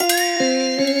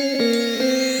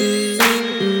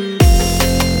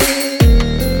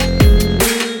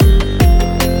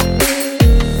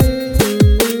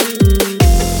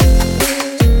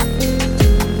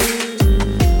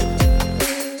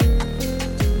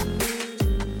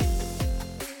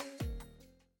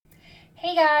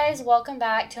guys, welcome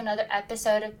back to another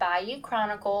episode of Bayou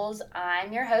Chronicles.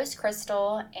 I'm your host,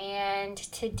 Crystal, and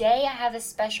today I have a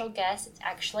special guest. It's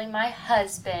actually my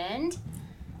husband.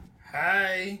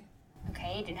 Hi.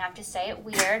 Okay, you didn't have to say it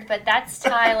weird, but that's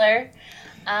Tyler.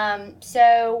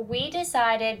 So we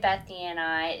decided, Bethany and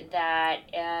I, that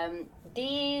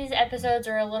these episodes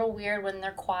are a little weird when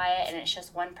they're quiet and it's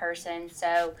just one person,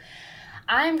 so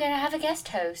I'm going to have a guest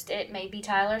host. It may be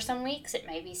Tyler some weeks. It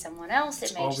may be someone else.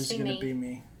 It may just be me. It's always going to be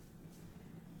me.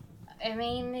 I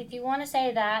mean, if you want to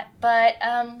say that. But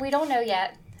we don't know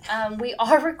yet. We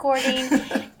are recording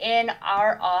in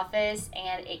our office,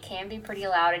 and it can be pretty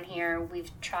loud in here.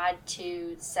 We've tried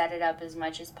to set it up as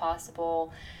much as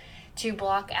possible to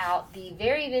block out the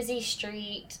very busy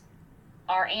street,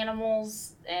 our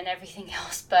animals, and everything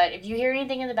else. But if you hear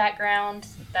anything in the background,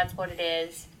 that's what it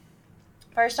is.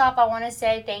 First off, I want to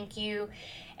say thank you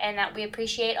and that we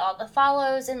appreciate all the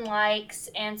follows and likes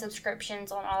and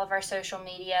subscriptions on all of our social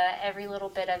media. Every little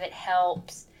bit of it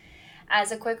helps.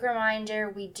 As a quick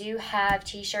reminder, we do have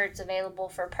t-shirts available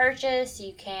for purchase.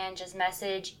 You can just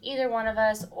message either one of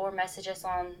us or message us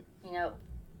on,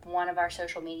 one of our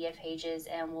social media pages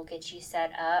and we'll get you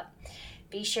set up.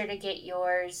 Be sure to get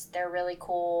yours. They're really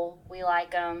cool. We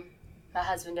like them. My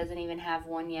husband doesn't even have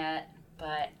one yet.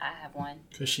 But I have one.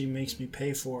 Because she makes me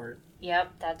pay for it.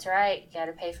 Yep, that's right. You got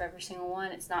to pay for every single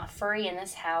one. It's not free in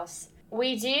this house.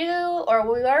 We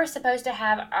were supposed to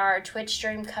have our Twitch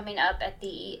stream coming up at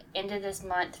the end of this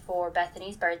month for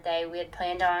Bethany's birthday. We had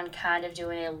planned on kind of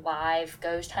doing a live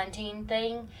ghost hunting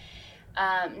thing.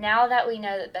 Now that we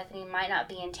know that Bethany might not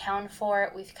be in town for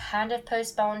it, we've kind of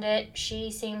postponed it.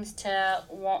 She seems to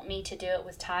want me to do it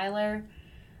with Tyler.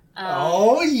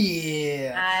 Oh,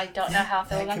 yeah. I don't know how I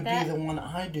feel about that. That could be the one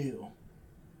I do.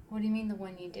 What do you mean the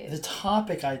one you do? The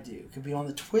topic I do could be on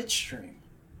the Twitch stream.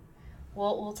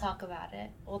 We'll talk about it.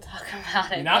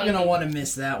 You're not going to want to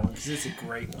miss that one because it's a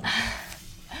great one.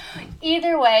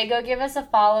 Either way, go give us a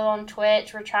follow on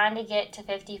Twitch. We're trying to get to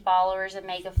 50 followers and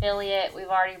make affiliate. We've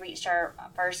already reached our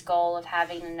first goal of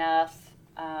having enough.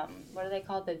 What are they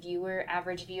called?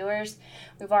 Average viewers.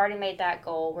 We've already made that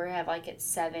goal. We have at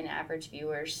 7 average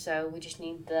viewers, so we just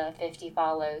need the 50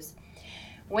 follows.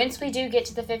 Once we do get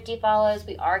to the 50 follows,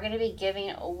 we are going to be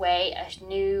giving away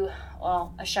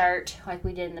a shirt like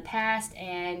we did in the past,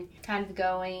 and kind of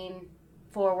going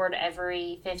forward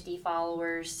every 50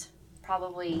 followers,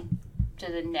 probably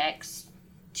to the next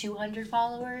 200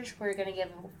 followers, we're going to give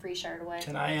a free shirt away.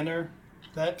 Can I enter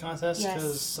that contest? Yes.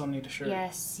 Because some need a shirt.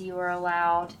 Yes, you are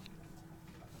allowed.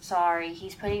 Sorry,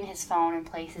 he's putting his phone in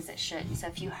places it shouldn't. So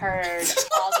if you heard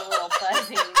all the little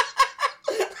buzzing.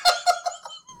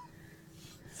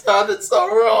 Sounded so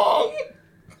wrong.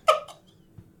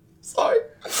 Sorry.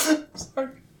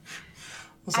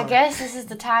 I guess this is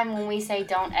the time when we say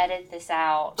don't edit this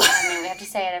out. I mean, we have to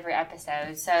say it every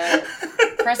episode. So,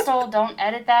 Crystal, don't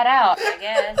edit that out, I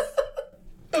guess.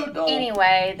 No.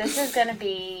 Anyway, this is going to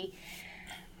be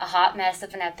a hot mess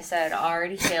of an episode. I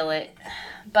already feel it.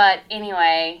 But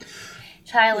anyway,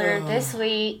 Tyler, this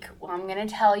week I'm going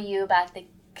to tell you about the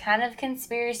kind of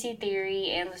conspiracy theory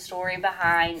and the story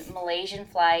behind Malaysian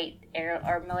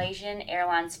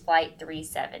Airlines Flight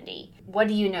 370. What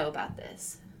do you know about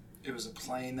this? It was a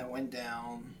plane that went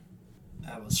down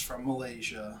that was from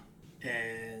Malaysia.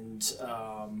 And,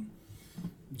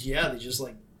 they just,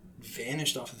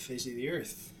 vanished off the face of the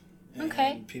earth. And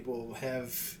okay. People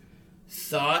have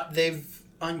thought they've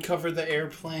uncovered the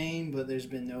airplane, but there's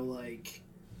been no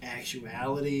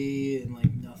actuality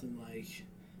and nothing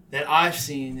that I've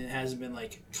seen. It hasn't been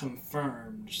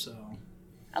confirmed. So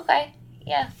okay,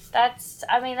 yeah, that's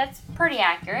pretty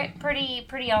accurate,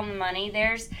 pretty on the money.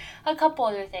 There's a couple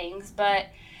other things, but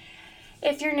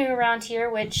if you're new around here,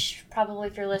 which probably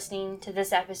if you're listening to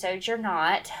this episode you're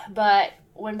not, but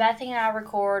when Bethany and I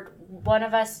record, one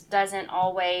of us doesn't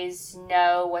always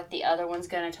know what the other one's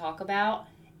going to talk about.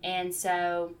 And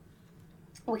so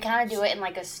we kind of do it in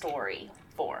a story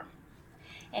form.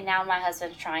 And now my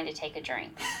husband's trying to take a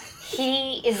drink.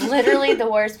 He is literally the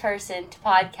worst person to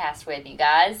podcast with, you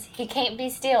guys. He can't be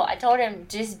still. I told him,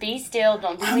 just be still.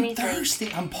 Don't do anything. I'm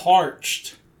thirsty. I'm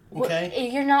parched. Okay? Well,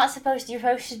 you're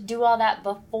supposed to do all that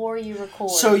before you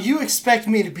record. So you expect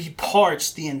me to be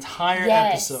parched the entire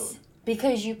episode?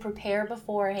 Because you prepare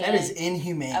beforehand. That is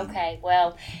inhumane. Okay,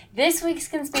 well, this week's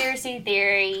conspiracy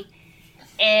theory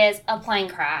is a plane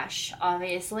crash,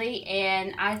 obviously,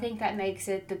 and I think that makes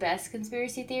it the best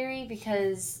conspiracy theory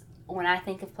because when I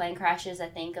think of plane crashes, I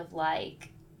think of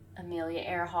Amelia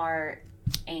Earhart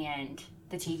and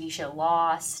the TV show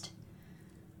Lost.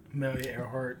 Amelia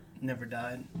Earhart never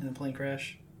died in a plane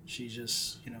crash. She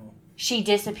just, She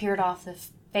disappeared off the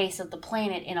face of the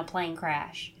planet in a plane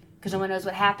crash. Because no one knows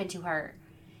what happened to her.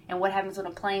 And what happens when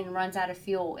a plane runs out of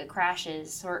fuel? It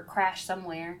crashes, or it crashed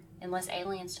somewhere, unless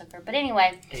aliens took her. But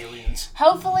anyway, Aliens.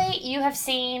 Hopefully you have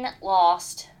seen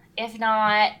Lost. If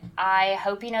not, I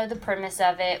hope you know the premise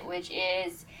of it, which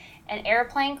is an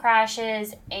airplane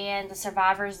crashes and the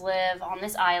survivors live on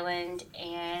this island,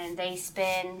 and they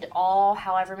spend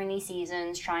however many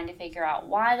seasons trying to figure out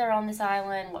why they're on this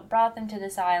island, what brought them to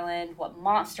this island, what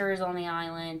monster is on the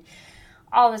island,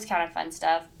 all this kind of fun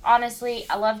stuff. Honestly,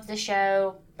 I loved the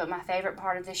show, but my favorite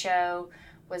part of the show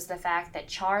was the fact that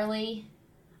Charlie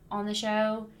on the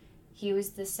show, he was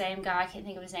the same guy, I can't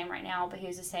think of his name right now, but he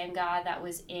was the same guy that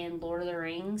was in Lord of the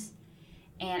Rings.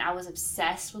 And I was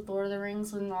obsessed with Lord of the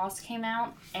Rings when Lost came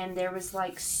out. And there was,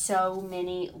 like, so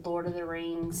many Lord of the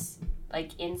Rings,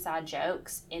 like, inside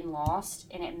jokes in Lost.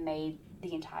 And it made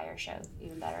the entire show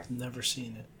even better. Never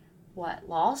seen it. What,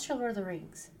 Lost or Lord of the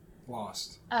Rings?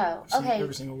 Lost. Oh, I've seen okay.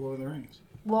 every single Lord of the Rings.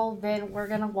 Well, then we're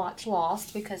going to watch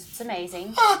Lost because it's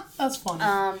amazing. That's funny.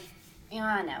 Yeah,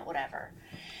 I know, whatever.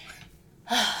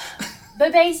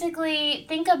 But basically,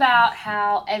 think about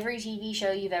how every TV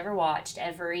show you've ever watched,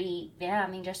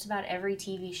 just about every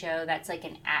TV show that's like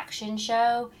an action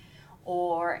show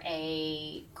or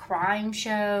a crime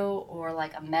show or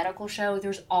like a medical show,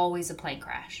 there's always a plane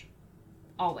crash.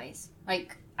 Always.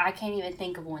 Like, I can't even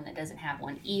think of one that doesn't have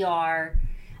one. ER.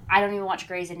 I don't even watch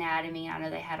Grey's Anatomy. I know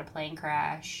they had a plane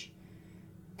crash.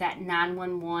 That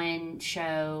 911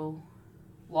 show,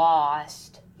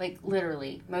 Lost. Like,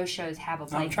 literally, most shows have a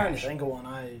plane crash. I'm trying to think of one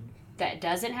That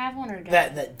doesn't have one, or does?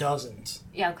 That doesn't.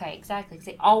 Yeah, okay, exactly. 'Cause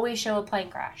they always show a plane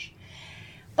crash.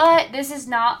 But this is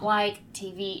not like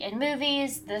TV and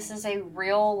movies. This is a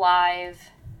real life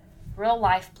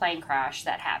plane crash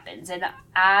that happens. And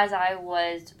as I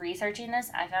was researching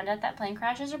this, I found out that plane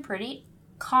crashes are pretty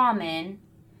common.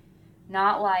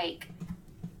 Not like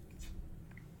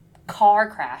car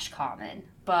crash common,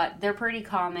 but they're pretty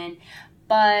common.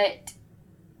 But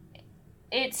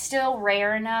it's still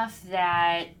rare enough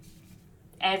that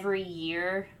every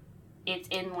year it's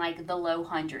in like the low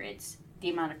hundreds, the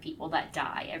amount of people that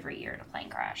die every year in a plane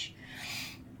crash.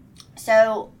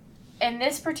 So in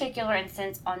this particular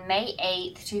instance, on May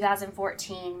 8th,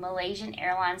 2014, Malaysian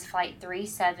Airlines Flight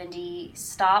 370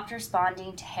 stopped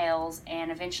responding to hails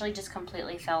and eventually just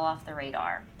completely fell off the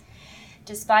radar.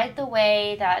 Despite the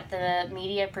way that the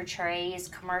media portrays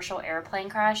commercial airplane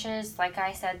crashes, like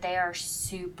I said, they are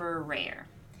super rare.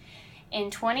 In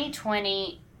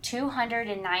 2020,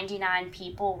 299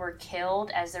 people were killed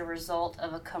as a result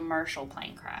of a commercial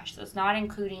plane crash. So it's not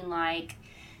including like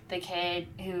the kid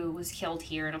who was killed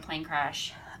here in a plane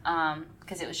crash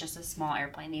because it was just a small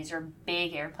airplane. These are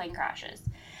big airplane crashes.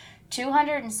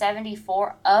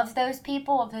 274 of those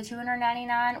people, of the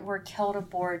 299, were killed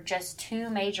aboard just two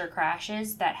major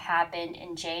crashes that happened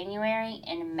in January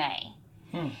and May.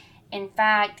 In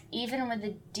fact, even with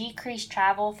the decreased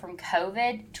travel from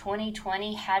COVID,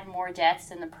 2020 had more deaths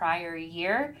than the prior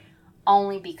year,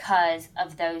 only because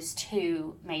of those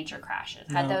two major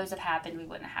crashes. Had those have happened, we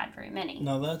wouldn't have had very many.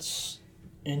 No, that's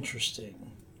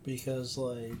interesting because,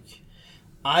 like,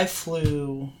 I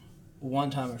flew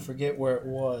one time, I forget where it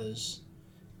was,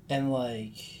 and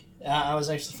like I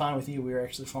was actually flying with you. We were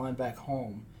actually flying back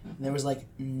home, and there was like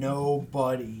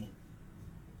nobody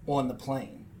on the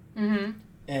plane. Mm-hmm.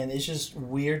 And it's just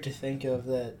weird to think of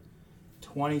that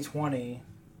 2020,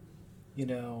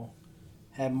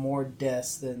 had more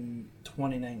deaths than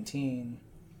 2019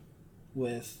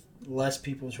 with less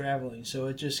people traveling. So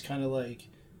it just kind of like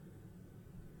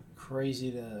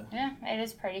crazy to... Yeah, it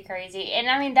is pretty crazy. And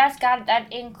I mean, that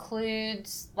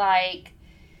includes like...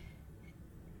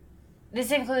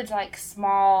 This includes like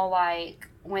small, like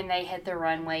when they hit the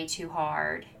runway too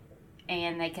hard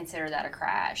and they consider that a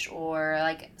crash, or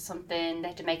like something they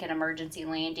have to make an emergency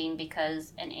landing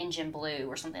because an engine blew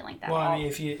or something like that. Well, I mean,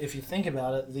 if you think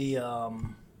about it, the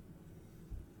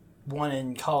one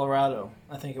in Colorado,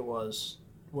 I think it was,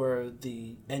 where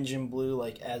the engine blew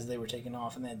like as they were taking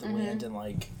off and they had to land in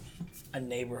like a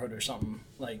neighborhood or something.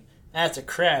 Like, that's a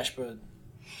crash, but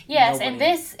yes,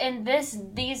 nobody... and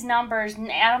these numbers,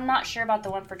 I'm not sure about the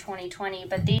one for 2020,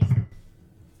 but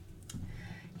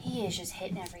he is just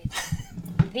hitting everything.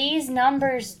 These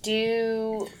numbers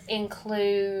do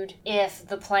include if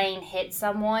the plane hit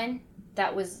someone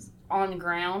that was on the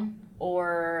ground,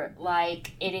 or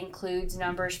like it includes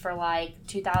numbers for like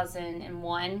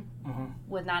 2001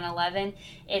 with 9/11.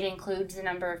 It includes the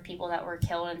number of people that were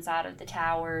killed inside of the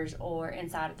towers or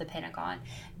inside of the Pentagon.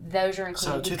 Those are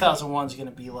included. So 2001 is going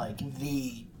to be like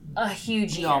a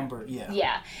huge number,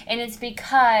 Yeah, and it's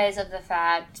because of the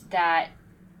fact that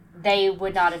they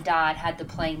would not have died had the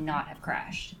plane not have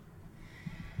crashed.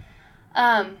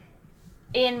 On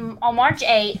March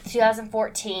 8th,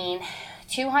 2014,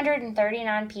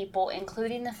 239 people,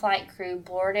 including the flight crew,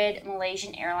 boarded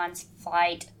Malaysian Airlines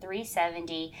Flight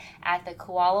 370 at the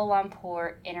Kuala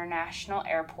Lumpur International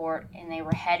Airport, and they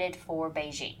were headed for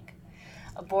Beijing.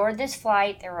 Aboard this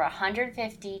flight, there were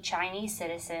 150 Chinese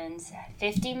citizens,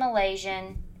 50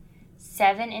 Malaysian,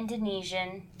 7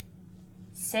 Indonesian,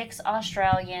 6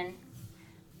 Australian,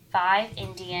 5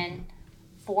 Indian,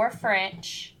 4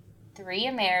 French, 3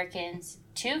 Americans,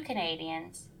 2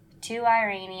 Canadians, 2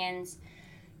 Iranians,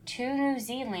 2 New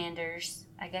Zealanders,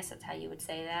 I guess that's how you would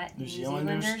say that. New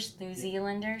Zealanders.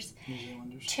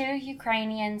 2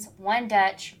 Ukrainians, 1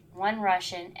 Dutch, 1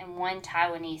 Russian, and 1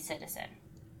 Taiwanese citizen.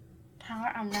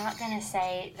 Tyler, I'm not going to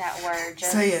say that word.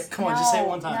 Say it. Come on, just say it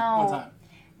one time. No. One time.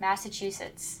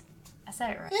 Massachusetts. I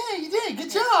said it right. Yeah, you did. Good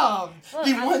job. Look,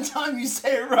 the one time you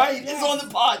say it right is on the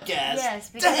podcast. Yes,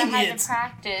 because Dang I had to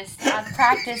practice. I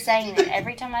practiced saying it.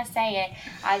 Every time I say it,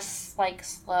 I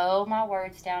slow my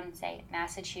words down and say it.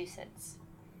 Massachusetts.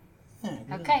 Yeah,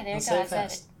 Okay, there you go. I said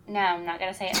fast. it. No, I'm not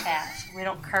going to say it fast. We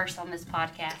don't curse on this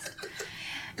podcast.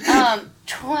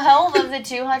 12 of the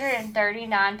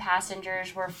 239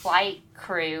 passengers were flight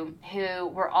crew who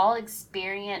were all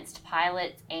experienced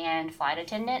pilots and flight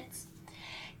attendants.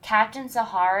 Captain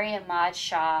Zahari Ahmad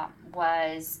Shah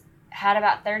had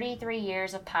about 33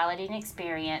 years of piloting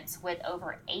experience with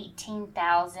over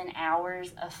 18,000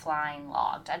 hours of flying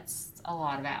logged. That's a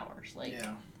lot of hours.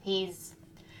 He's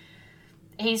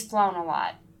flown a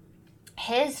lot.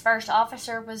 His first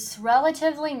officer was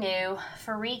relatively new,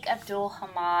 Farik Abdul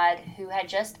Hamad, who had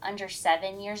just under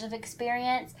 7 years of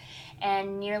experience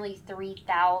and nearly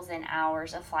 3,000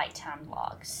 hours of flight time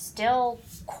logs. Still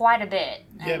quite a bit.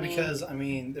 Because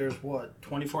there's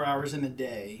 24 hours in a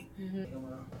day.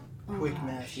 Mm-hmm. Quick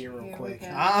math here, real quick.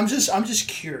 I'm just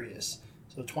curious.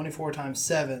 So 24 times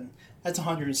 7, that's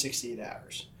 168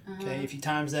 hours. Mm-hmm. Okay, if you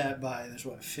times that by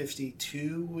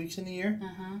 52 weeks in a year.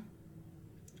 Mm-hmm.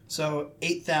 So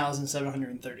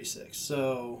 8,736.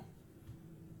 So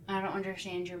I don't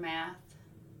understand your math.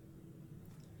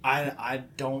 I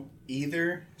don't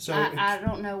either. So I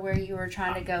don't know where you were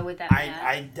trying to go with that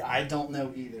math. I don't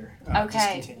know either.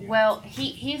 Okay. Well,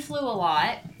 he flew a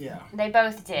lot. Yeah. They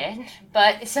both did.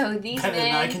 But so these Better men,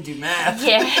 than I can do math.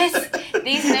 Yes.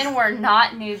 These men were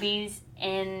not newbies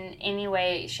in any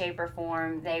way, shape, or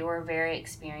form. They were very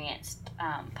experienced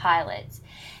pilots.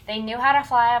 They knew how to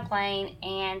fly a plane,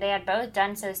 and they had both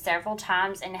done so several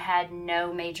times and had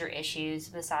no major issues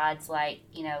besides,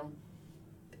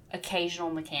 occasional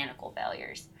mechanical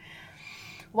failures.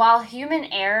 While human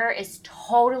error is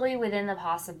totally within the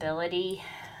possibility,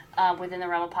 within the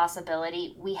realm of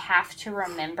possibility, we have to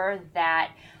remember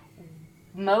that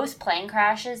most plane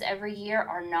crashes every year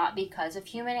are not because of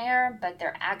human error, but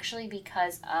they're actually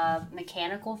because of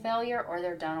mechanical failure, or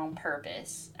they're done on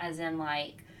purpose, as in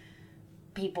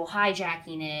people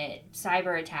hijacking it,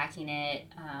 cyber attacking it,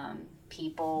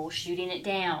 people shooting it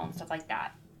down, stuff like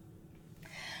that.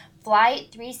 Flight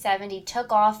 370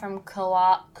 took off from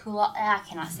I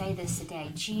cannot say this today.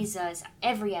 Jesus,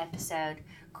 every episode.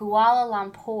 Kuala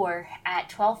Lumpur at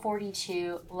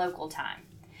 12:42 local time.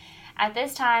 At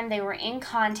this time, they were in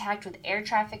contact with air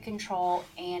traffic control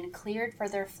and cleared for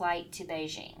their flight to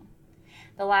Beijing.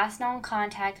 The last known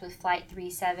contact with Flight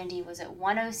 370 was at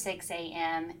 1:06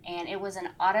 a.m., and it was an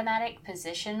automatic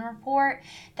position report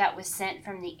that was sent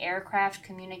from the Aircraft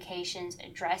Communications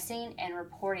Addressing and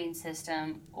Reporting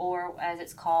System, or as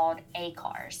it's called,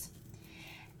 ACARS.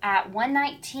 At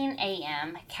 1:19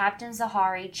 a.m., Captain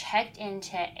Zahari checked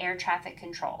into air traffic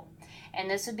control, and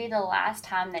this would be the last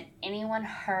time that anyone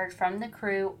heard from the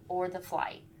crew or the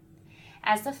flight.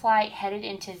 As the flight headed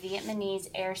into Vietnamese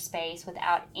airspace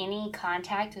without any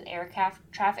contact with air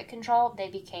traffic control, they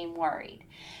became worried.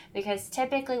 Because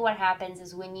typically what happens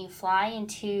is when you fly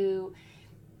into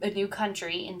a new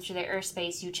country, into their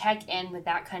airspace, you check in with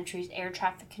that country's air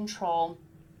traffic control,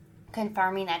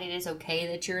 confirming that it is okay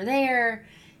that you're there,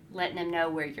 letting them know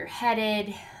where you're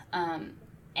headed,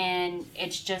 and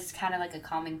it's just kind of like a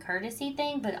common courtesy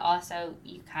thing, but also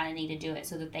you kind of need to do it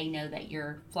so that they know that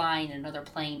you're flying and another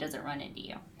plane doesn't run into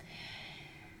you.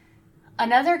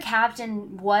 Another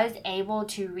captain was able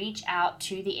to reach out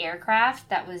to the aircraft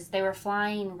they were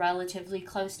flying relatively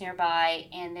close nearby,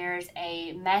 and there's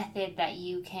a method that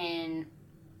you can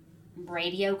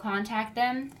radio contact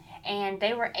them, and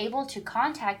they were able to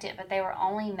contact it, but they were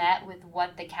only met with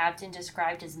what the captain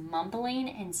described as mumbling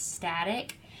and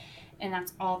static, and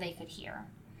that's all they could hear.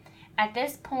 At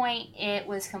this point, it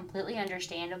was completely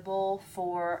understandable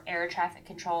for air traffic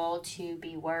control to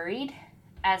be worried.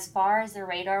 as far as the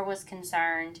radar was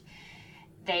concerned,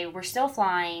 they were still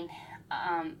flying,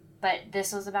 but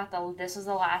this was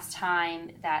the last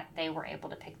time that they were able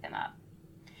to pick them up.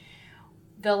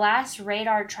 The last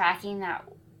radar tracking that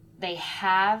they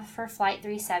have for Flight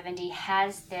 370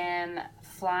 has them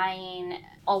flying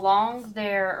along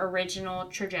their original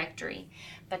trajectory,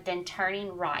 but then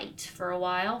turning right for a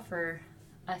while, for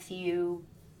a few,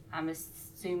 I'm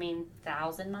assuming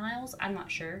 1,000 miles. I'm not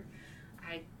sure.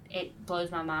 It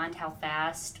blows my mind how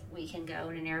fast we can go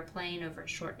in an airplane over a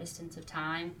short distance of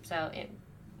time. So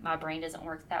my brain doesn't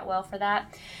work that well for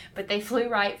that. But they flew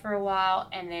right for a while,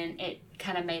 and then it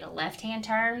kind of made a left-hand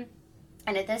turn.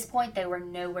 And at this point, they were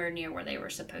nowhere near where they were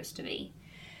supposed to be.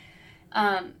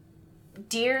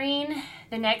 During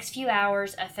the next few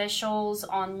hours, officials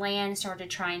on land started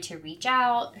trying to reach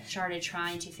out, started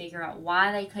trying to figure out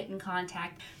why they couldn't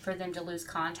contact, for them to lose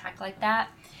contact like that.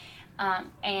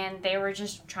 And they were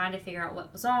just trying to figure out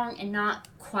what was wrong and not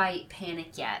quite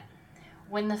panic yet.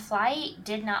 When the flight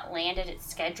did not land at its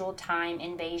scheduled time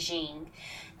in Beijing,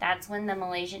 that's when the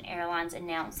Malaysian Airlines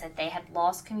announced that they had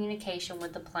lost communication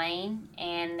with the plane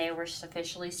and they were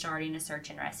officially starting a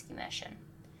search and rescue mission.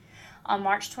 On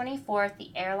March 24th, the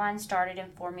airline started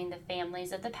informing the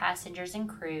families of the passengers and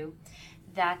crew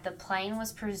that the plane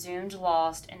was presumed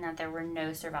lost and that there were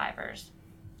no survivors.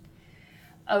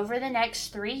 Over the next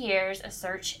 3 years, a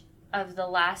search of the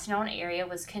last known area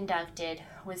was conducted,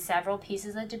 with several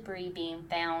pieces of debris being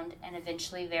found and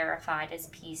eventually verified as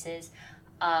pieces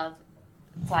of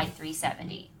Flight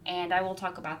 370. And I will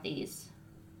talk about these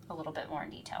a little bit more in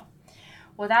detail.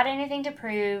 Without anything to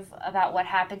prove about what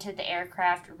happened to the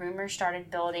aircraft, rumors started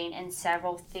building and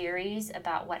several theories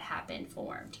about what happened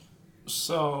formed.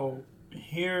 So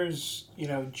here's,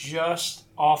 just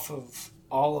off of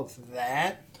all of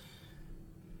that,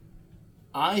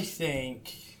 I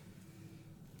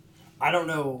don't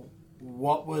know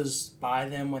what was by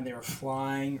them when they were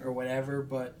flying or whatever,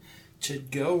 but to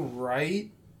go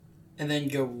right and then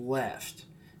go left,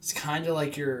 it's kind of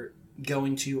like you're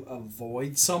going to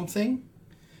avoid something.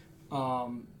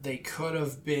 They could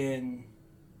have been,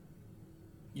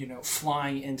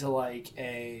 flying into like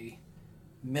a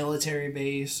military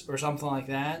base or something like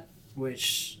that,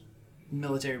 which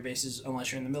military bases,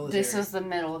 unless you're in the military. This was the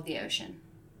middle of the ocean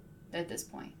at this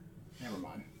point. Never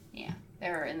mind. Yeah, they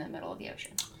were in the middle of the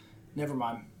ocean. Never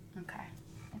mind.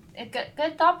 Okay.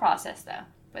 Good thought process, though.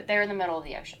 But they're in the middle of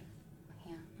the ocean.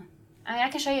 Yeah. I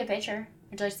can show you a picture.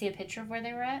 Would you like to see a picture of where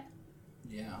they were at?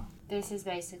 Yeah. This is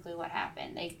basically what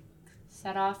happened. They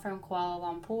set off from Kuala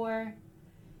Lumpur, and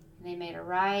they made a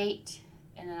right,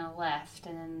 and then a left,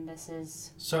 and then this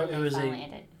is so where it was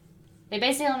landed. They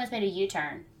basically almost made a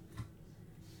U-turn.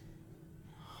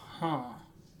 Huh.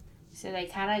 So they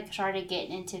kind of started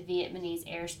getting into Vietnamese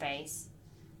airspace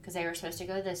because they were supposed to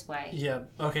go this way. Yeah.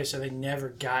 Okay, so they never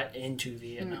got into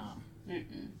Vietnam.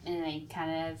 Mm-mm. And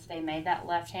they made that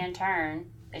left-hand turn.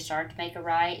 They started to make a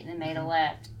right and then made a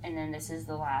left. And then this is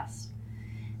the last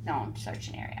known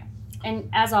searching area. And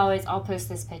as always, I'll post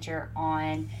this picture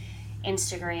on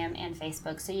Instagram and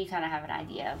Facebook so you kind of have an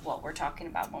idea of what we're talking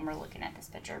about when we're looking at this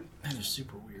picture. That is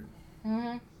super weird.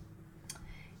 Mm-hmm.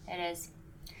 It is.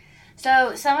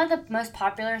 So some of the most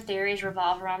popular theories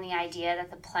revolve around the idea that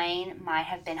the plane might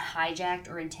have been hijacked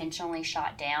or intentionally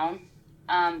shot down.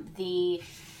 The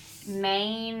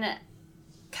main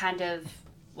kind of,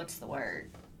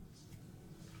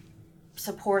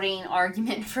 supporting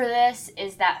argument for this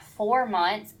is that 4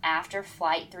 months after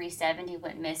Flight 370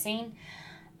 went missing,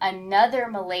 another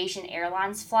Malaysian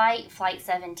Airlines flight, Flight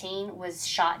 17, was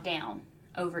shot down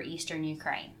over eastern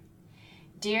Ukraine.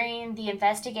 During the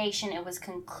investigation, it was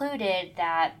concluded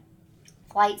that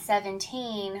Flight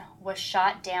 17 was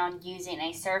shot down using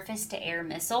a surface-to-air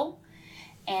missile,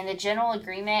 and the general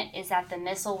agreement is that the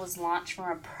missile was launched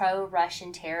from a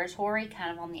pro-Russian territory,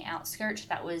 kind of on the outskirts,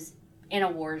 that was in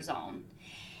a war zone.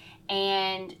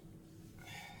 And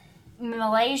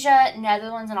Malaysia,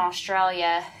 Netherlands, and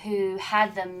Australia, who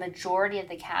had the majority of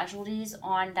the casualties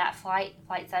on that flight,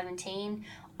 Flight 17,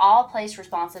 all placed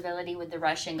responsibility with the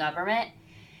Russian government.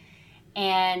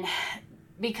 And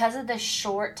because of the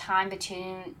short time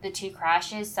between the two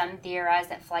crashes, some theorize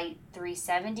that Flight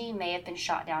 370 may have been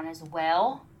shot down as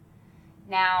well.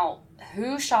 Now,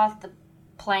 who shot the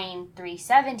plane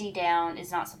 370 down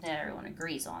is not something that everyone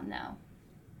agrees on, though.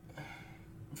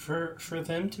 For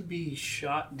them to be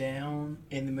shot down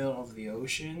in the middle of the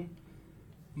ocean,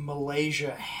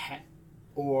 Malaysia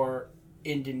or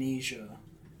Indonesia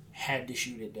had to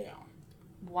shoot it down.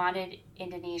 Why did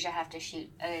Indonesia have to shoot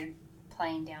a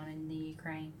plane down in the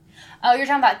Ukraine? Oh, you're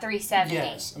talking about 370.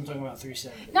 Yes, I'm talking about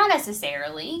 370. Not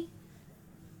necessarily.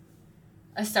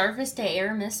 A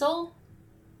surface-to-air missile?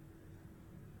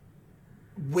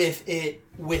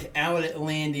 Without it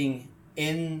landing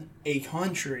in a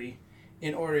country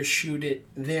in order to shoot it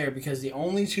there, because the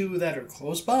only two that are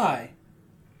close by,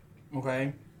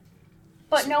 okay?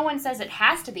 But no one says it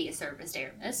has to be a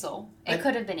surface-to-air missile. It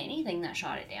could have been anything that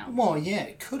shot it down. Well, yeah,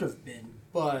 it could have been,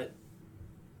 but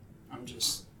I'm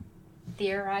just...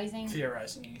 Theorizing,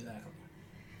 exactly.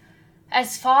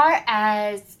 As far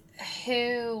as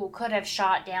who could have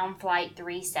shot down Flight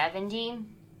 370,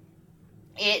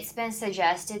 it's been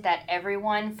suggested that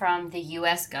everyone from the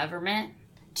U.S. government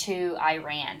to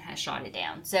Iran has shot it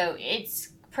down. So it's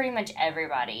pretty much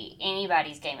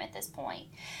anybody's game at this point.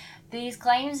 These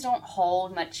claims don't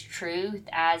hold much truth,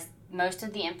 as most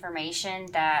of the information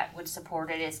that would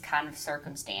support it is kind of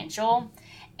circumstantial.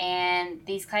 And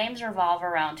these claims revolve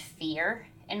around fear,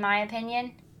 in my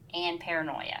opinion, and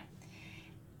paranoia.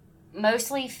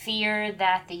 Mostly fear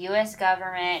that the U.S.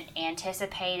 government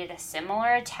anticipated a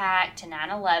similar attack to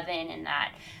 9/11, and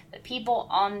that the people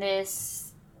on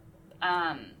this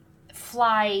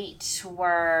flight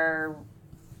were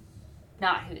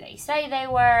not who they say they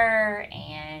were,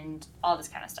 and all this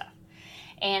kind of stuff.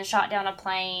 And shot down a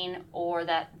plane, or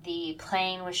that the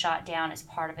plane was shot down as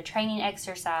part of a training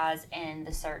exercise and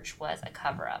the search was a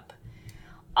cover-up.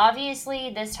 Obviously,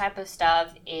 this type of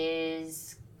stuff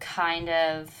is kind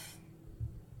of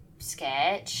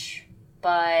sketch,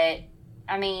 but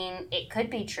I mean, it could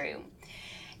be true.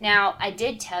 Now, I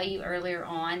did tell you earlier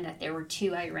on that there were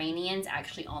 2 Iranians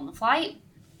actually on the flight,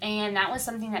 and that was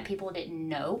something that people didn't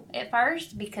know at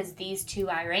first, because these 2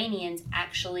 Iranians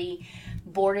actually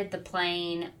boarded the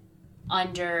plane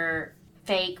under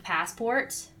fake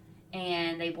passports,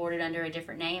 and they boarded under a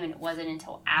different name, and it wasn't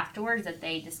until afterwards that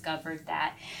they discovered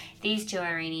that these 2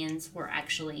 Iranians were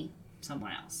actually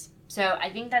someone else. So I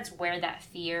think that's where that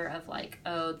fear of like,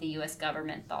 oh, the U.S.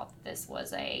 government thought this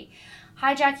was a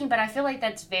hijacking, but I feel like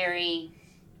that's very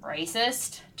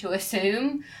racist to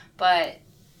assume, but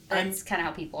that's kind of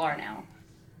how people are now.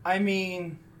 I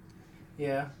mean,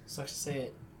 yeah, sucks to say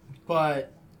it,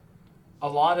 but a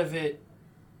lot of it,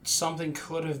 something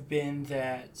could have been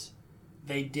that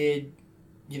they did,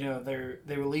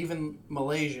 they were leaving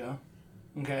Malaysia,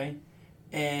 okay,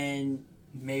 and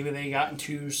maybe they got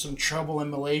into some trouble in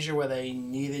Malaysia where they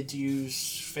needed to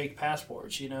use fake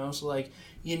passports, so like,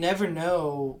 you never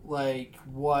know like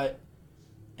what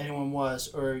anyone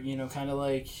was, or kind of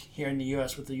like here in the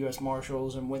U.S. with the U.S.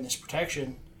 Marshals and witness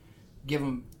protection, give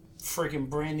them freaking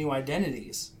brand new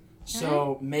identities.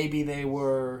 So maybe they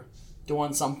were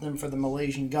doing something for the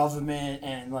Malaysian government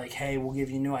and like, hey, we'll give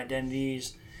you new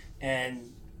identities,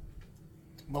 and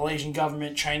Malaysian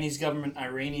government, Chinese government,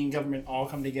 Iranian government all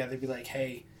come together and be like,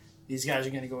 hey, these guys are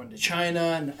going to go into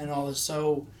China and all this.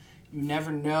 So you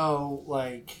never know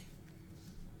like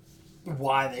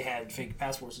why they had fake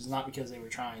passports. It's not because they were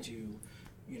trying to,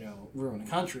 ruin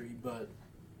the country, but...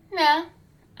 No.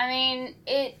 I mean,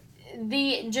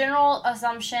 the general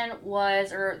assumption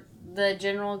was, or the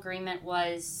general agreement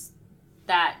was,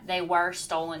 that they were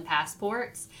stolen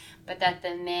passports, but that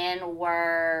the men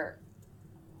were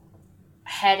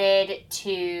headed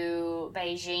to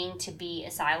Beijing to be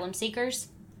asylum seekers.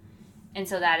 And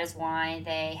so that is why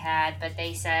but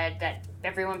they said that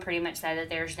everyone pretty much said that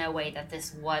there's no way that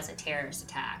this was a terrorist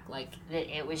attack. Like,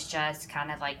 that it was just kind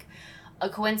of like a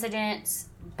coincidence.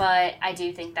 But I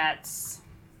do think that's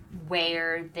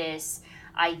where this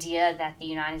idea that the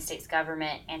United States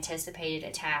government anticipated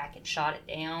attack and shot it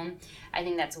down, I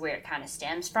think that's where it kind of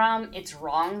stems from. It's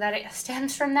wrong that it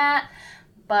stems from that,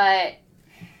 but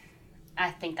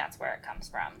I think that's where it comes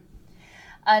from.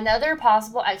 Another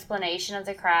possible explanation of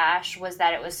the crash was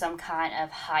that it was some kind of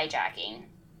hijacking.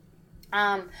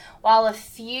 While a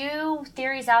few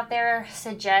theories out there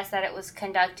suggest that it was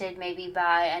conducted maybe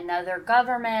by another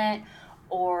government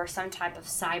or some type of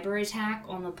cyber attack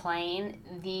on the plane,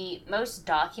 the most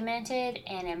documented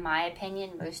and, in my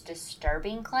opinion, most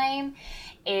disturbing claim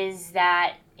is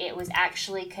that it was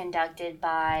actually conducted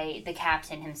by the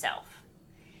captain himself.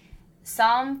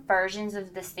 Some versions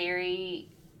of this theory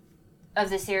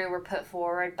were put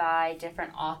forward by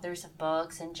different authors of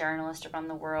books and journalists around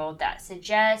the world that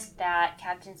suggest that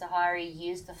Captain Zaharie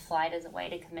used the flight as a way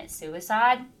to commit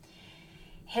suicide.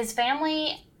 His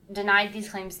family denied these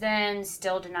claims then,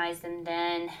 still denies them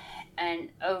then, and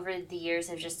over the years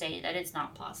have just stated that it's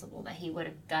not possible that he would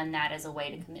have done that as a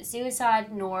way to commit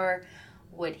suicide, nor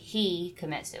would he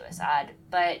commit suicide.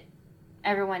 But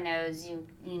everyone knows you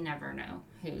never know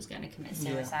who's going to commit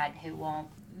suicide and who won't.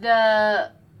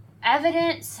 The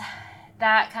evidence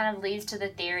that kind of leads to the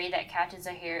theory that Captain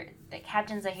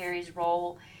Zahirie's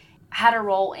role had a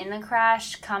role in the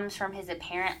crash comes from his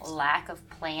apparent lack of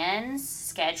plans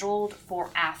scheduled for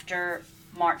after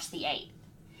March the 8th.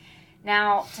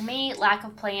 Now, to me, lack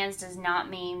of plans does not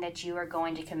mean that you are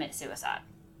going to commit suicide.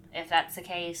 If that's the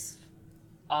case,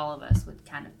 all of us would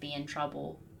kind of be in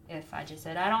trouble if I just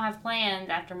said, I don't have plans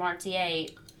after March the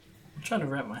 8th. I'm trying to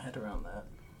wrap my head around that.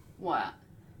 What?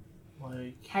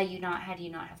 Like... How do you not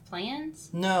have plans?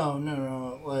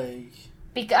 No. Like...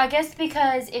 I guess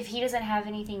because if he doesn't have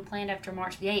anything planned after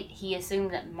March the 8th, he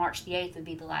assumed that March the 8th would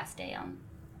be the last day on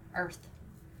Earth.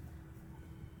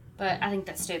 But I think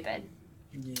that's stupid.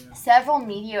 Yeah. Several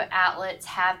media outlets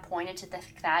have pointed to the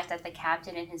fact that the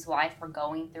captain and his wife were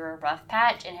going through a rough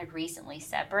patch and had recently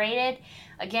separated.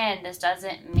 Again, this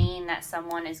doesn't mean that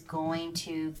someone is going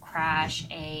to crash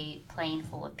a plane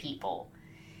full of people.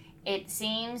 It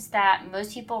seems that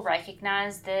most people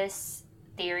recognize this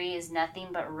theory is nothing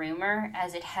but rumor,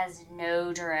 as it has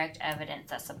no direct evidence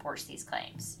that supports these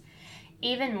claims.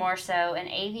 Even more so, an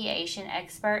aviation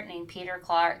expert named Peter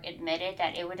Clark admitted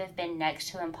that it would have been next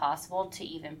to impossible to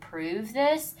even prove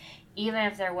this, even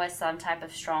if there was some type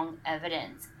of strong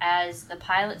evidence, as the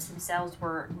pilots themselves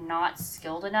were not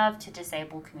skilled enough to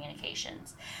disable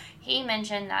communications. He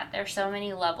mentioned that there's so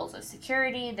many levels of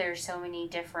security, there's so many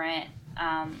different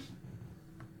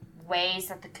ways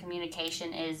that the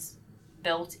communication is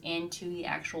built into the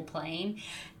actual plane,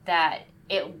 that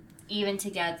even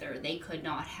together, they could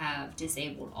not have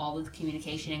disabled all of the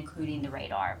communication, including the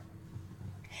radar.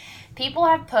 People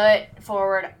have put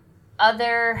forward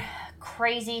other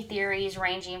crazy theories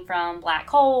ranging from black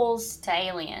holes to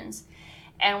aliens.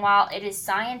 And while it is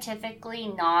scientifically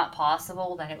not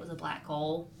possible that it was a black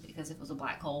hole, because if it was a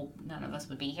black hole, none of us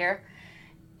would be here,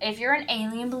 if you're an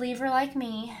alien believer like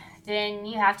me, then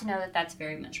you have to know that that's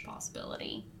very much a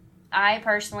possibility. I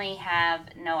personally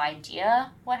have no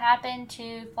idea what happened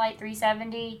to Flight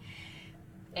 370.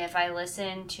 If I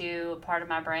listen to a part of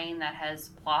my brain that has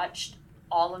watched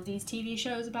all of these TV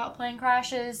shows about plane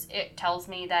crashes, it tells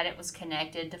me that it was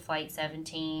connected to Flight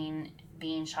 17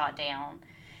 being shot down.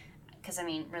 Because, I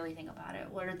mean, really think about it.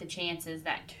 What are the chances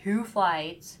that two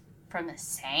flights from the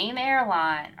same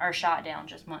airline are shot down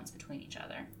just months between each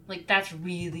other? Like, that's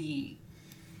really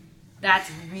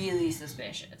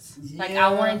suspicious. Yeah. Like,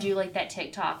 I want to do, like, that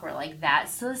TikTok where, like,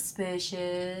 that's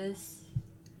suspicious.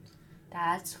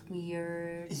 That's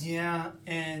weird. Yeah,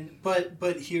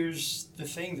 but here's the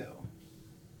thing, though.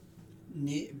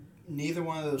 Neither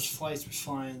one of those flights was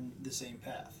flying the same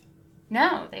path.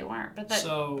 No, they weren't. But that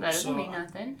doesn't mean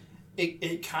nothing.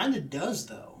 It kind of does,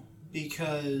 though.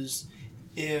 Because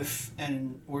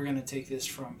and we're going to take this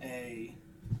from a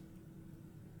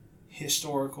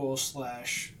historical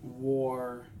 /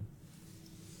 war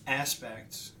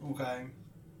aspect, okay?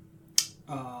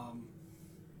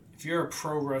 If you're a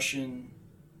pro-Russian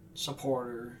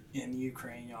supporter in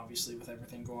Ukraine, obviously with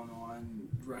everything going on,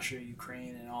 Russia,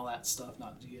 Ukraine, and all that stuff,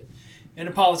 not to get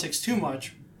into politics too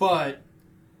much, but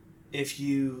if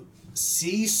you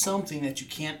see something that you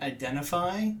can't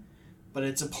identify, but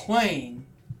it's a plane,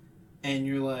 and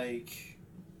you're like,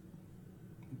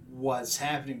 what's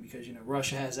happening? Because,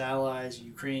 Russia has allies,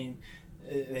 Ukraine,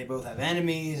 they both have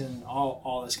enemies, and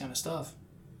all this kind of stuff.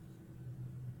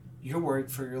 You're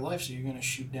worried for your life, so you're going to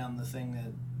shoot down the thing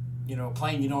that, a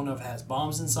plane, you don't know if it has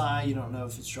bombs inside, you don't know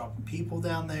if it's dropping people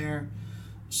down there,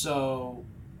 so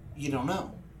you don't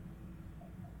know.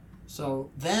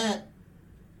 So that,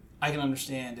 I can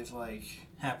understand if,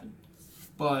 happened.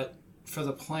 But for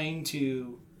the plane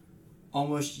to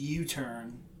almost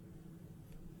U-turn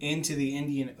into the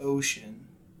Indian Ocean,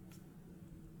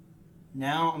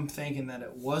 now I'm thinking that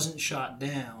it wasn't shot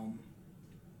down,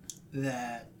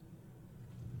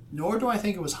 nor do I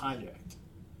think it was hijacked,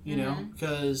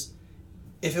 because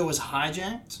if it was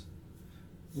hijacked,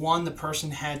 one, the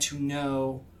person had to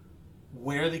know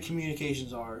where the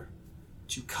communications are,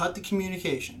 to cut the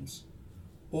communications,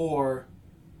 or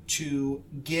to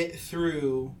get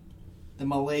through the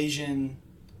Malaysian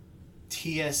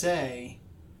TSA,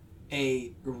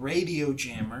 a radio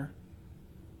jammer.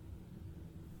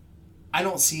 I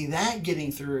don't see that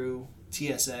getting through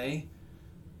TSA.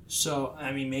 So,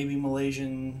 I mean, maybe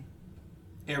Malaysian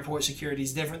airport security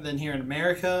is different than here in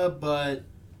America, but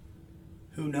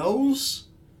who knows?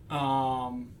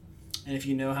 And if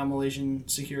you know how Malaysian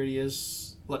security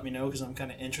is, let me know, because I'm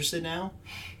kind of interested now.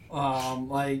 How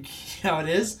it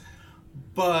is.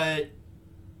 But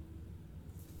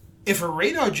if a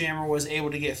radar jammer was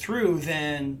able to get through,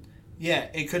 then yeah,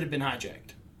 it could have been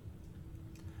hijacked.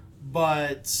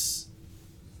 But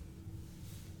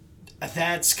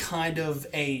that's kind of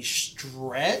a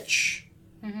stretch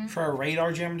for a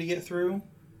radar jammer to get through.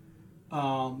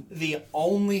 The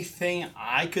only thing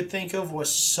I could think of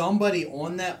was somebody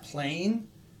on that plane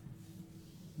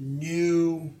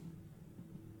knew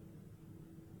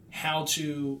how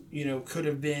to, could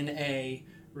have been a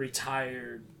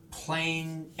retired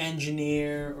plane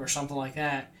engineer or something like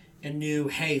that, and knew,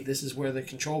 hey, this is where the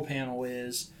control panel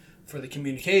is for the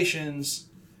communications.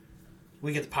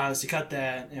 We get the pilots to cut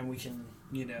that, and we can,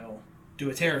 do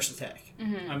a terrorist attack.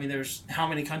 Mm-hmm. I mean, there's how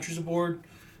many countries aboard?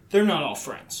 They're not all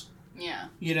friends. Yeah.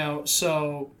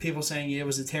 So people saying it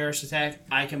was a terrorist attack,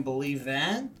 I can believe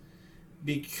that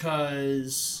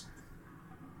because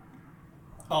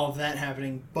all of that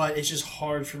happening, but it's just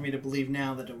hard for me to believe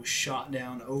now that it was shot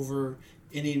down over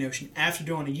Indian Ocean after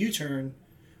doing a U-turn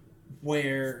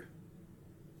where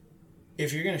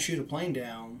if you're going to shoot a plane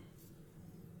down,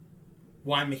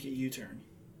 why make it U-turn?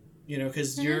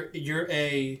 Because you're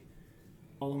a...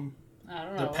 I don't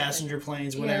know. The passenger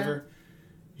planes, whatever.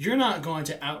 Yeah. You're not going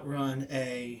to outrun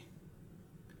a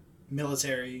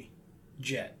military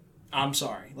jet. I'm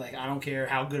sorry. I don't care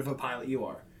how good of a pilot you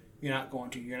are. You're not going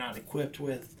to. You're not equipped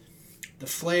with the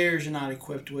flares. You're not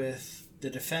equipped with the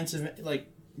defensive...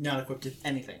 not equipped with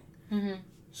anything. Mm-hmm.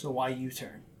 So why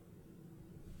U-turn?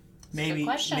 Maybe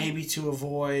to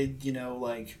avoid,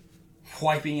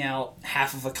 wiping out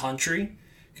half of a country.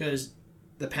 Because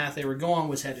the path they were going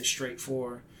was headed straight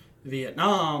for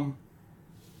Vietnam.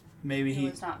 Maybe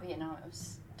It was not Vietnam. It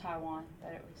was Taiwan.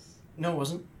 But it was... No, it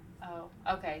wasn't. Oh,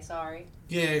 okay. Sorry.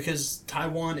 Yeah, because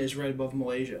Taiwan is right above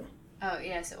Malaysia. Oh,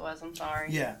 yes, it was. I'm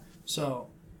sorry. Yeah. So,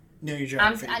 know your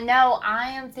geography. I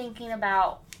am thinking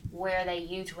about where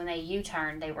when they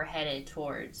U-turned, they were headed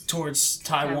towards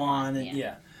Taiwan. And,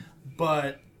 yeah.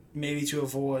 But maybe to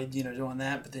avoid, doing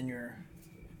that, but then you're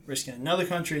risking another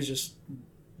country is just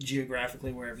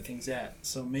geographically where everything's at.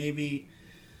 So maybe,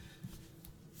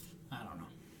 I don't know.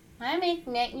 I mean,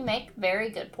 you make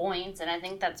very good points, and I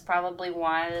think that's probably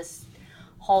why this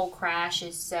whole crash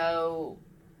is so,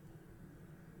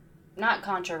 not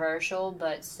controversial,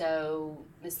 but so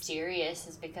mysterious,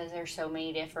 is because there's so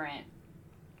many different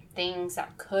things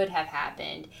that could have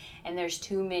happened, and there's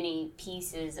too many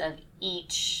pieces of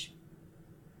each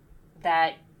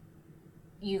that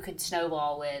you could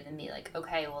snowball with and be like,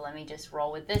 okay, well, let me just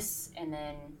roll with this, and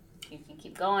then you can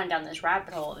keep going down this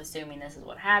rabbit hole of assuming this is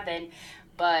what happened.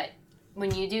 But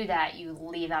when you do that, you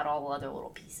leave out all the other little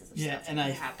pieces of stuff that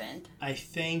happened. I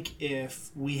think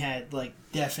if we had,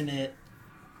 definite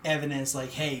evidence,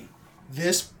 hey,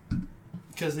 this...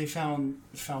 Because they found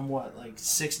what?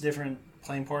 6 different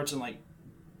plane parts in,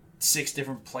 6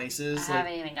 different places? I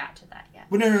haven't even got to that yet.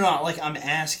 Well, no. I'm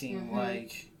asking,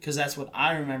 mm-hmm. Because that's what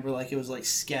I remember, it was,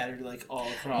 scattered, all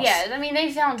across. Yeah, I mean,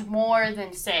 they found more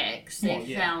than 6.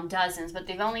 They found dozens, but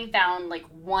they've only found,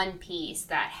 one piece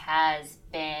that has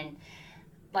been,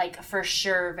 for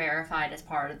sure verified as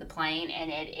part of the plane, and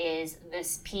it is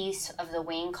this piece of the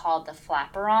wing called the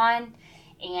flaperon,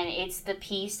 and it's the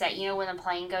piece that, when the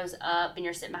plane goes up and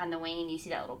you're sitting behind the wing and you see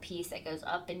that little piece that goes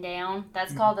up and down,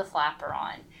 that's called the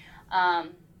flaperon.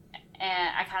 And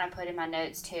I kind of put in my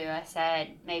notes, too. I said,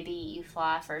 maybe you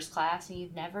fly first class and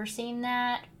you've never seen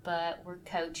that, but we're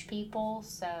coach people,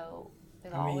 so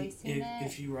we've always seen it.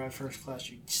 If you ride first class,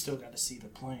 you still got to see the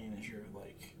plane as you're,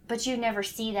 But you never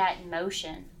see that in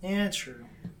motion. Yeah, true.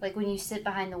 When you sit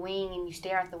behind the wing and you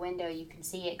stare out the window, you can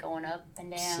see it going up and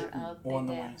down, Sitting up on and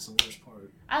the down. wing is the worst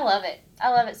part. I love it. I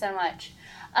love it so much.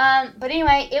 But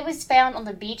anyway, it was found on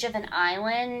the beach of an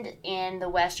island in the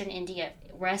Western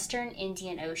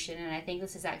Indian Ocean, and I think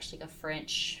this is actually a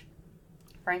French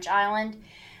island.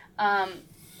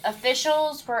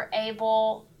 Officials were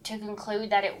able to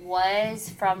conclude that it was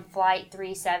from Flight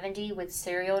 370 with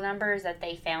serial numbers that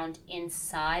they found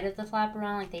inside of the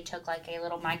flaperon. They took a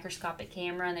little microscopic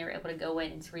camera and they were able to go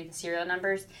in and read the serial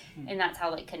numbers, and that's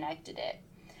how they connected it.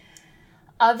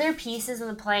 Other pieces of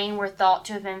the plane were thought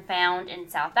to have been found in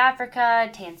South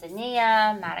Africa,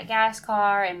 Tanzania,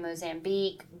 Madagascar, and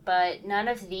Mozambique, but none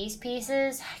of these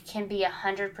pieces can be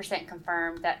 100%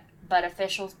 confirmed, but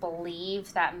officials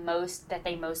believe that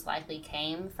they most likely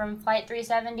came from Flight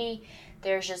 370.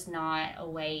 There's just not a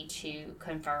way to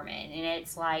confirm it. And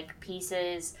it's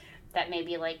pieces that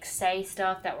maybe say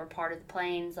stuff that were part of the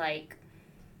planes, like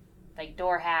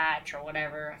door hatch or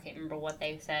whatever. I can't remember what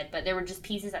they said, but there were just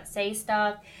pieces that say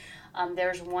stuff.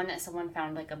 There's one that someone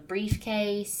found a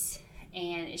briefcase,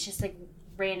 and it's just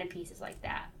random pieces like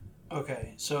that.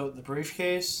 Okay, so the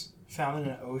briefcase found in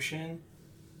an ocean.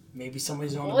 Maybe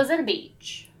somebody's on. It was at a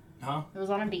beach. Huh? It was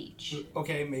on a beach.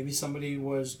 Okay, maybe somebody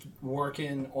was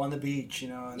working on the beach,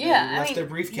 and they left their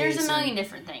briefcase. There's a million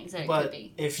different things that it could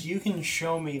be. But if you can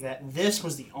show me that this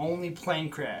was the only plane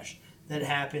crash that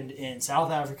happened in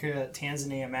South Africa,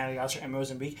 Tanzania, Madagascar, and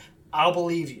Mozambique, I'll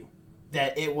believe you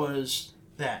that it was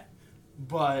that.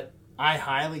 But I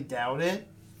highly doubt it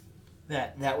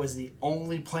that that was the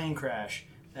only plane crash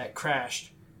that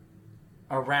crashed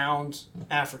around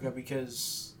Africa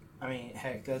because, I mean,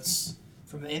 heck, that's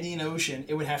from the Indian Ocean.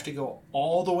 It would have to go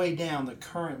all the way down. The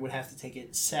current would have to take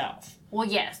it south. Well,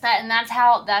 yes,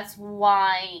 that's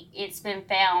why it's been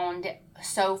found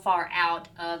so far out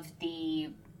of the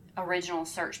original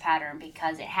search pattern,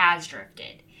 because it has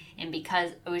drifted and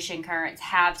because ocean currents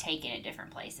have taken it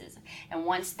different places. And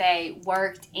once they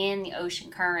worked in the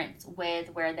ocean currents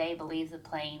with where they believe the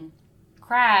plane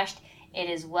crashed, it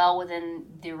is well within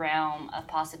the realm of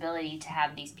possibility to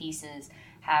have these pieces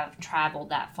have traveled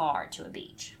that far to a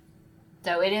beach.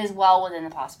 So it is well within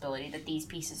the possibility that these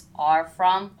pieces are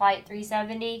from Flight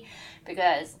 370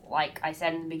 because, like I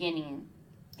said in the beginning,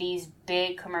 these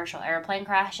big commercial airplane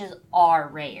crashes are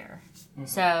rare. Mm-hmm.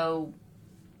 So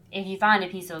if you find a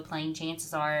piece of a plane,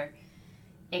 chances are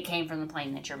it came from the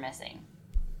plane that you're missing.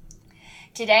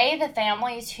 Today, the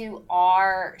families who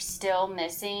are still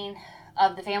missing,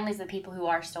 of the families of people who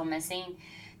are still missing,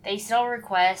 they still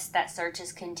request that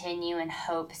searches continue in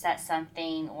hopes that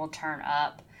something will turn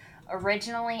up.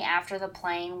 Originally, after the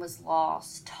plane was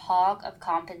lost, talk of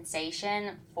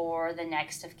compensation for the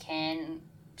next of kin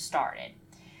started.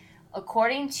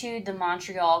 According to the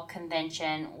Montreal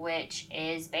Convention, which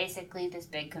is basically this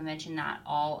big convention that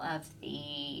all of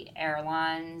the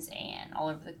airlines and all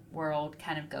over the world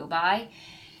kind of go by,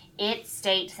 it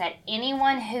states that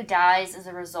anyone who dies as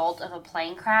a result of a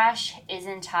plane crash is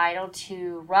entitled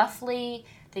to roughly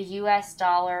the US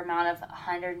dollar amount of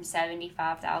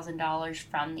 $175,000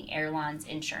 from the airline's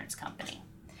insurance company.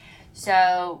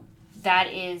 So that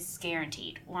is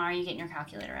guaranteed. Why are you getting your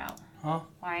calculator out? Huh?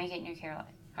 Why are you getting your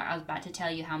calculator? I was about to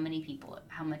tell you how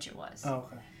much it was. Oh,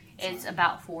 okay. It's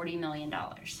about $40 million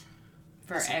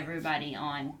for everybody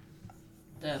on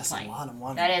the plane. That's a lot of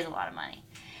money. That is a lot of money.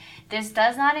 This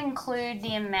does not include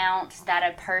the amount that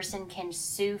a person can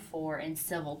sue for in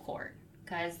civil court,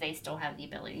 because they still have the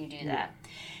ability to do that.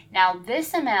 Now,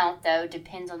 this amount, though,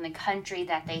 depends on the country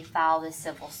that they file the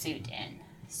civil suit in.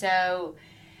 So,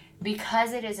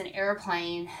 because it is an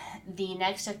airplane, the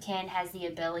next of kin has the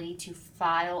ability to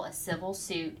file a civil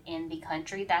suit in the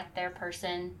country that their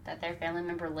family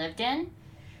member lived in,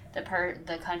 the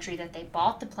country that they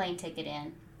bought the plane ticket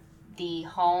in, the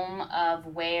home of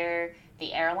where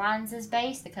the airlines is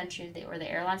based, the country where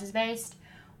the airlines is based,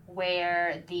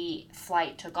 where the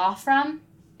flight took off from,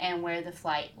 and where the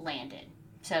flight landed.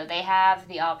 So they have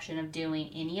the option of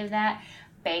doing any of that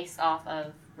based off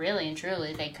of, really and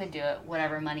truly, they could do it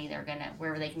whatever money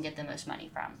wherever they can get the most money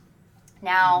from.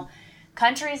 Now,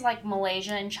 countries like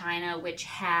Malaysia and China, which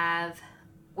had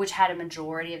a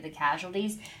majority of the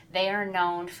casualties, they are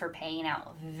known for paying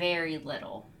out very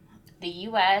little. The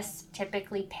U.S.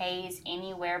 typically pays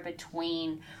anywhere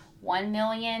between $1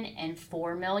 million and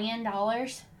 $4 million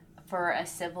for a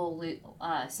civil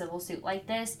suit like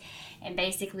this. And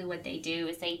basically what they do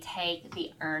is they take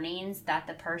the earnings that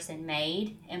the person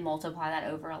made and multiply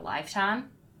that over a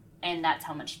lifetime, and that's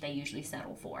how much they usually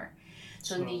settle for.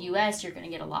 So in the U.S., you're going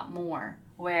to get a lot more,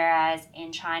 whereas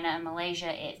in China and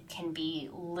Malaysia, it can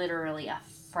be literally a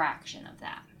fraction of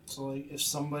that. So like if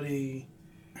somebody...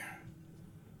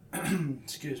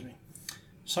 excuse me,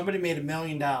 somebody made $1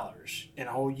 million in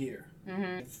a whole year.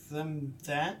 Mm-hmm. Give them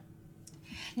that?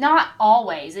 Not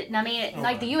always.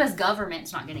 Like the U.S.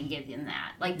 government's not going to give them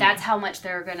that. Like that's how much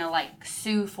they're going to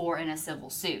sue for in a civil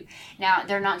suit. Now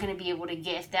they're not going to be able to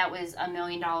get, if that was $1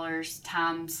 million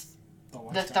times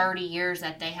the 30 years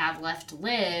that they have left to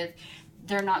live,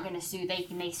 they're not going to sue. They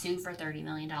may sue for $30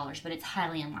 million, but it's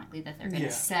highly unlikely that they're going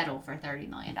to settle for $30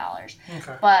 million.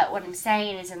 Okay. But what I'm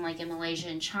saying is in Malaysia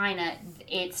and China,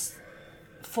 it's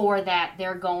for that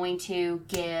they're going to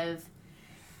give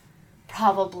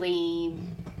probably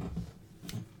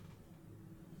a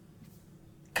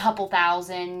couple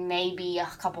thousand, maybe a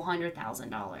couple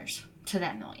 $100,000 to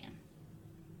that million.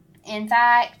 In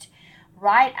fact,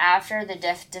 right after the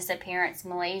disappearance,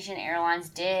 Malaysian Airlines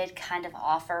did kind of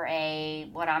offer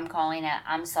what I'm calling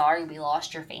I'm sorry we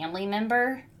lost your family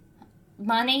member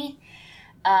money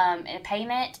in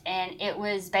payment, and it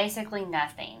was basically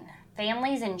nothing.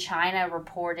 Families in China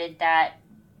reported that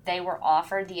they were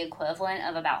offered the equivalent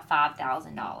of about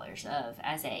 $5,000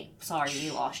 as a sorry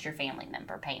we lost your family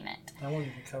member payment. That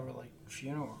wouldn't even cover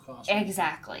funeral costs.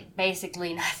 Exactly.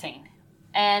 Basically nothing.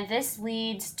 And this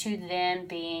leads to them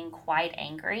being quite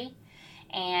angry.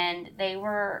 And they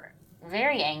were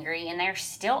very angry, and they're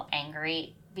still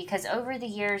angry because over the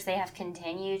years they have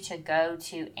continued to go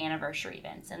to anniversary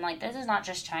events. And like, this is not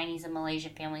just Chinese and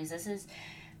Malaysian families, this is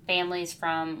families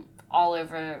from all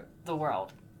over the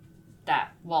world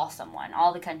that lost someone,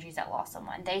 all the countries that lost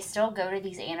someone. They still go to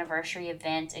these anniversary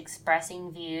events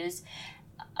expressing views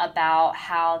about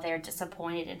how they're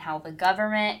disappointed in how the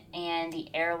government and the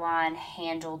airline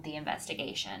handled the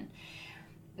investigation.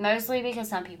 Mostly because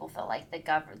some people feel like the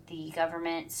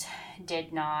government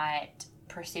did not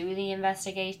pursue the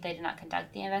investigation, they did not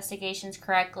conduct the investigations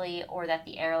correctly, or that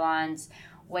the airlines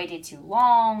waited too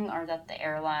long, or that the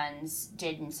airlines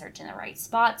didn't search in the right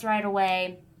spots right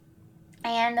away.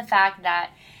 And the fact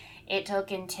that it took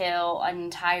until an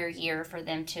entire year for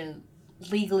them to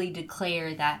legally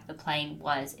declare that the plane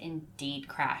was indeed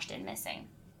crashed and missing.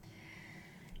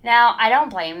 Now, I don't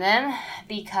blame them,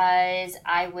 because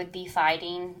I would be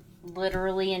fighting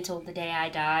literally until the day I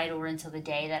died, or until the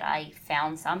day that I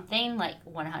found something like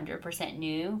 100%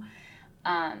 new.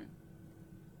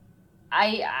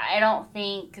 I don't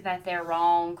think that they're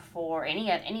wrong for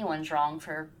anyone's wrong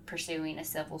for pursuing a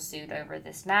civil suit over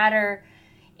this matter.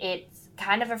 It's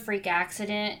kind of a freak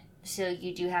accident, so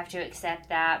you do have to accept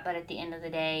that, but at the end of the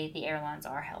day, the airlines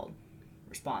are held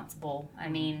responsible. I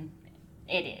mean,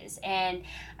 it is. And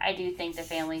I do think the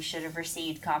family should have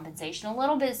received compensation a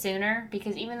little bit sooner,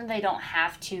 because even though they don't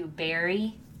have to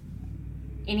bury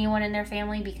anyone in their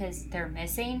family because they're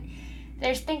missing,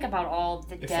 there's think about all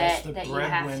the debt that you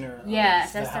have.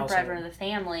 Yes, that's the breadwinner of the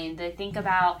family. They think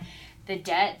about the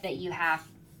debt that you have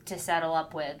to settle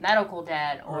up with, medical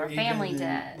debt or family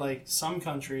debt. Like some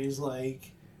countries,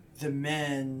 like the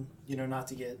men, not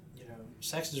to get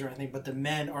sexist or anything, but the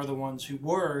men are the ones who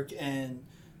work and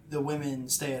the women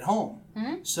stay at home.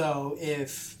 Mm-hmm. So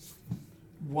if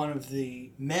one of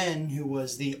the men who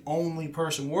was the only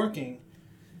person working,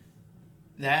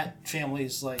 that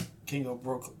family's like can go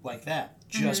broke like that,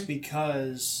 just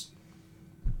because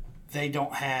they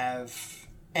don't have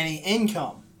any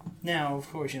income. Now, of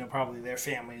course, probably their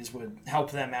families would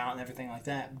help them out and everything like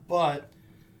that, but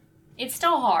it's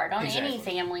still hard on any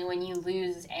family when you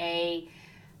lose a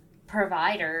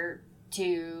provider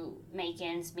to make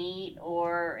ends meet,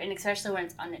 and especially when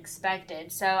it's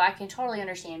unexpected. So I can totally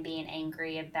understand being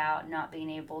angry about not being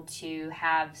able to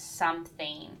have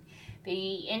something.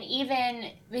 And even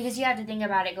because you have to think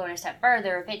about it going a step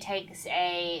further, if it takes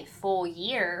a full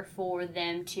year for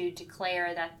them to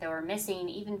declare that they were missing,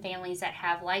 even families that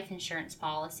have life insurance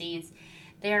policies,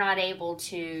 they're not able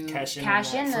to cash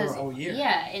in those for a whole year.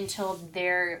 Yeah, until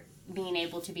they're being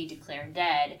able to be declared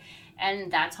dead.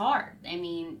 And that's hard. I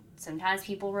mean, sometimes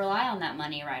people rely on that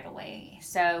money right away.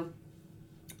 So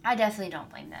I definitely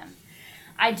don't blame them.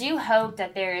 I do hope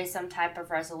that there is some type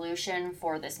of resolution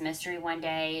for this mystery one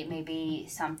day. Maybe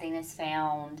something is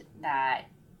found that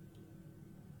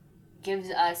gives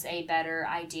us a better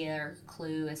idea or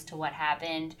clue as to what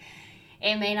happened.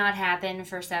 It may not happen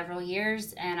for several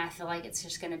years, and I feel like it's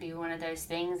just going to be one of those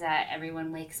things that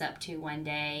everyone wakes up to one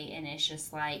day, and it's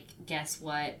just like, guess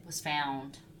what was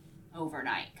found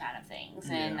overnight kind of things.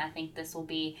 Yeah. And I think this will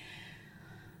be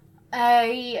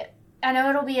I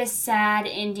know it'll be a sad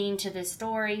ending to this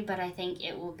story, but I think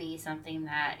it will be something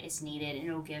that is needed, and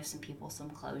it'll give some people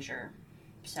some closure.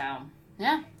 So,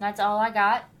 yeah, that's all I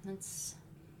got. That's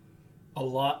a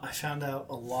lot. I found out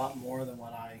a lot more than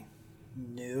what I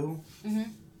knew.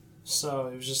 Mm-hmm. So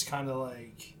it was just kind of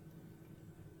like,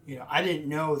 I didn't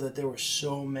know that there were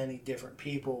so many different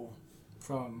people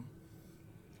from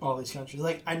all these countries.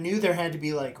 Like, I knew there had to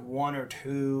be like one or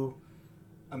two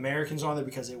Americans on there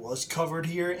because it was covered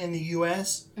here in the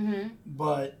U.S. Mm-hmm.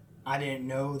 But I didn't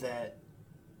know that,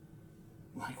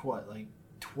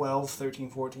 12, 13,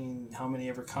 14, how many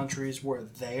ever countries were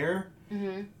there.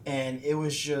 Mm-hmm. And it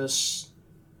was just,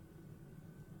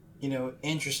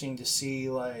 interesting to see,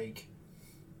 I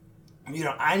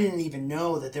didn't even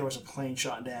know that there was a plane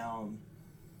shot down.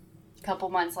 A couple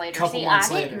months later. I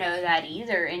didn't know that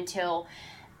either until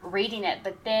reading it,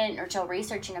 until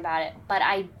researching about it. But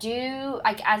I do,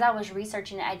 as I was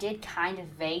researching it, I did kind of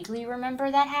vaguely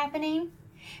remember that happening,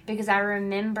 because I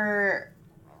remember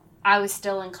I was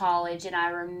still in college, and I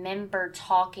remember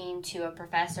talking to a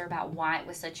professor about why it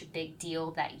was such a big deal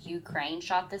that Ukraine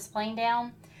shot this plane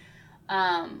down.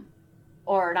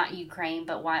 Or not Ukraine,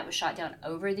 but why it was shot down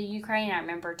over the Ukraine. I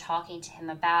remember talking to him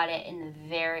about it in the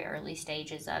very early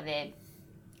stages of it,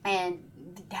 and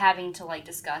having to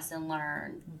discuss and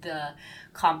learn the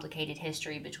complicated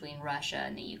history between Russia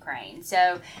and the Ukraine.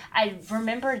 So I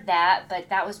remembered that, but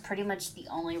that was pretty much the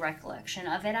only recollection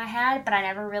of it I had, but I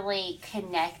never really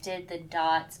connected the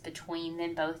dots between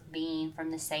them both being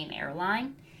from the same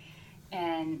airline.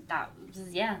 And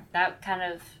that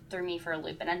kind of threw me for a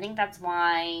loop. And I think that's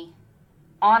why,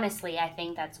 honestly,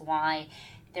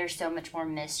 there's so much more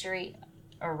mystery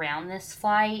around this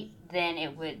flight than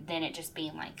it just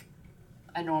being like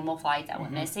a normal flight that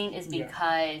went missing, is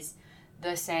because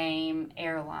the same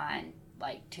airline,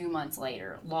 like 2 months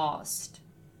later, lost.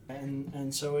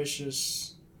 And so it's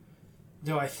just,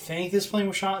 do I think this plane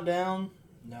was shot down?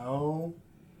 No,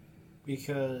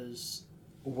 because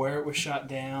where it was shot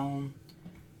down,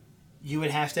 you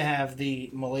would have to have the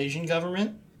Malaysian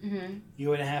government, you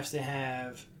would have to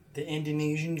have the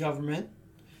Indonesian government,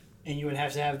 and you would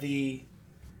have to have the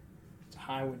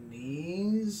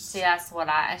Taiwanese. See, that's what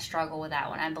I struggle with that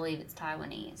one. I believe it's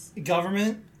Taiwanese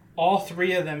government. All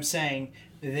three of them saying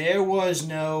there was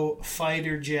no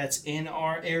fighter jets in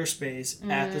our airspace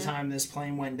at the time this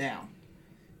plane went down.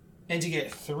 And to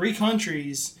get 3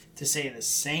 countries to say the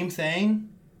same thing.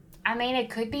 I mean, it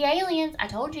could be aliens. I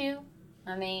told you.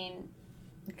 I mean,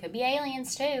 it could be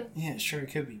aliens too. Yeah, sure,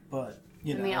 it could be, but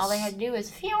you know. I mean, all they had to do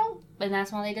was phew, and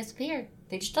that's why they disappeared.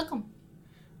 They just took them.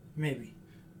 Maybe,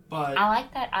 but I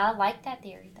like that. I like that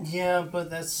theory, though. Yeah, but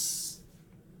that's,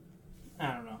 I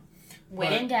don't know.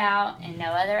 When in doubt, and no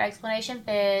other explanation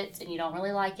fits, and you don't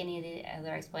really like any of the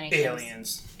other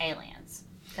explanations. Aliens.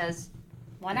 Because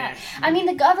why not? I mean,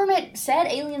 the government said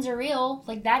aliens are real.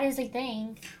 Like, that is a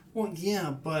thing. Well,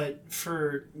 yeah, but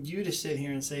for you to sit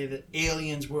here and say that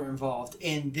aliens were involved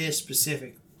in this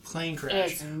specific plane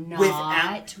crash. It's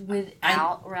not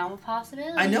without realm of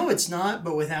possibility. I know it's not,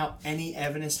 but without any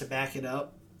evidence to back it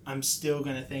up, I'm still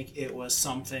going to think it was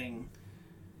something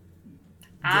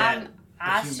that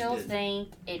I still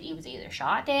think it was either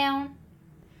shot down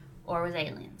or it was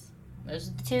aliens. Those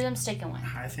are the two I'm sticking with.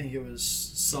 I think it was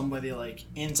somebody like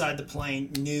inside the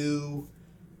plane knew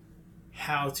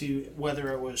how to,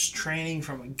 whether it was training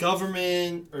from a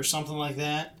government or something like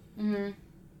that,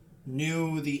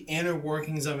 knew the inner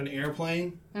workings of an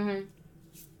airplane,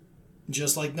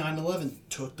 just like 9/11,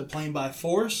 took the plane by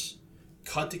force,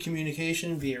 cut the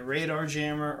communication via radar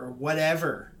jammer or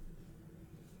whatever.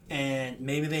 And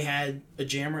maybe they had a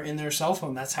jammer in their cell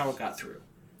phone. That's how it got through.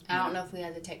 I don't know if we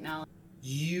had the technology.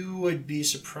 You would be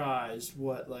surprised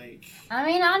what, like... I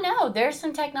mean, I know. There's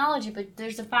some technology, but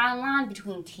there's a fine line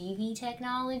between TV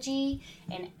technology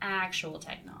and actual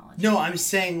technology. No, I'm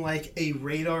saying, like, a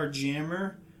radar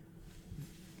jammer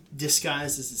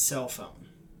disguised as a cell phone.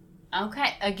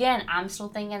 Okay. Again, I'm still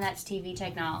thinking that's TV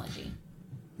technology.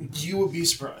 You would be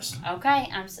surprised.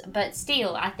 Okay. But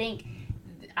still, I think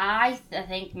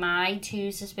my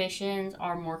two suspicions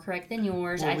are more correct than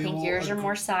yours. Well, I think yours are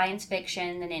more science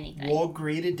fiction than anything. We'll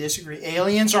agree to disagree.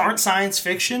 Aliens aren't science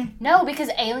fiction? No, because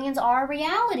aliens are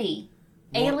reality.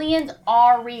 Aliens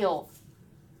are real.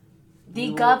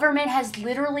 The government has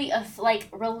literally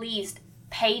released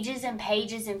pages and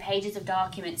pages and pages of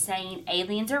documents saying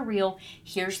aliens are real.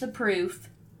 Here's the proof.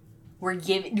 We're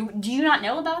giving. Do you not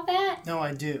know about that? No,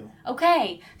 I do.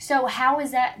 Okay, so how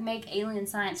does that make alien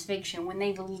science fiction when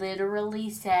they've literally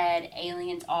said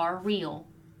aliens are real?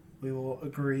 We will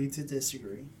agree to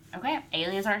disagree. Okay,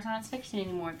 aliens aren't science fiction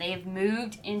anymore. They have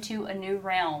moved into a new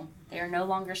realm. They are no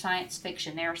longer science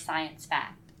fiction. They are science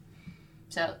fact.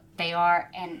 So they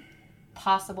are an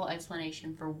possible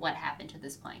explanation for what happened to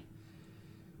this plane.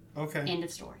 Okay. End of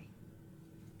story.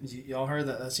 Y'all heard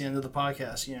that. That's the end of the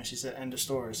podcast. You know, she said end of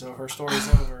story. So her story's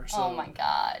over. So oh my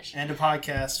gosh. End of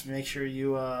podcast. Make sure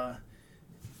you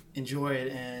enjoy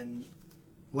it and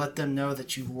let them know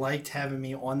that you liked having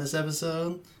me on this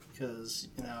episode. Because,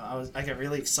 you know, I got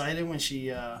really excited when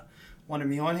she wanted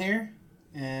me on here.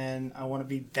 And I want to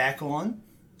be back on.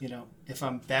 You know, if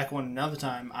I'm back on another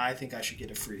time, I think I should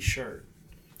get a free shirt.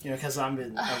 You know, because I'm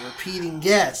a repeating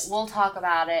guest. We'll talk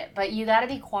about it. But you got to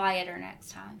be quieter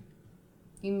next time.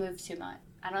 You move too much.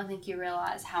 I don't think you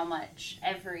realize how much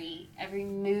every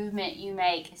movement you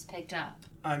make is picked up.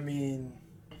 I mean...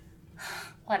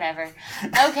 Whatever.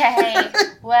 Okay.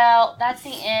 Well, that's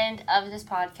the end of this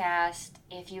podcast.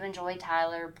 If you enjoyed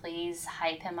Tyler, please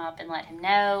hype him up and let him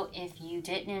know. If you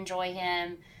didn't enjoy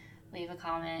him, leave a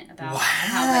comment about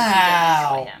how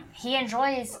much you didn't enjoy him. He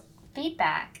enjoys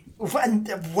feedback.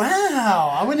 Wow.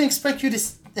 I wouldn't expect you to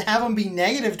have them be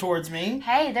negative towards me.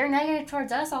 Hey, they're negative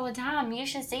towards us all the time. You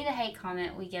should see the hate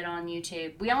comment we get on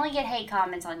YouTube. We only get hate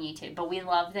comments on YouTube, but we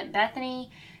love them.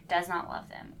 Bethany does not love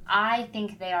them. I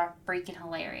think they are freaking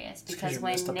hilarious because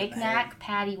when Knick Knack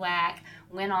Paddywhack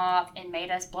went off and made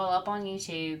us blow up on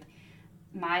YouTube,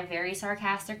 my very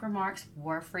sarcastic remarks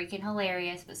were freaking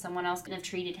hilarious, but someone else could have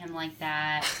treated him like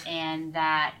that, and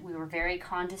that we were very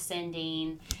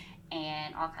condescending.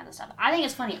 and all kinds of stuff. I think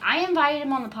it's funny. I invited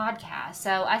him on the podcast,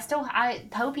 so I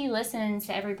hope he listens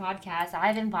to every podcast.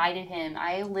 I've invited him.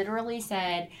 I literally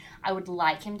said I would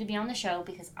like him to be on the show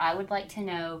because I would like to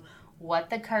know what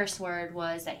the curse word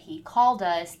was that he called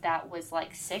us that was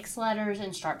like 6 letters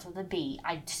and starts with a B.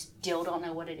 I still don't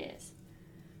know what it is.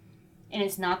 And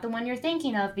it's not the one you're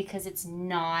thinking of because it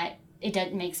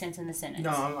doesn't make sense in the sentence.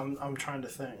 No, I'm trying to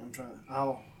think.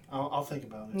 I'll think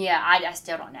about it. Yeah, I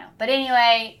still don't know. But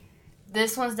anyway,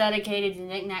 this one's dedicated to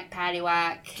Knick Knack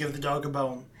Paddywhack. Give the dog a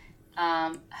bone.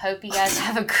 Hope you guys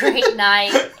have a great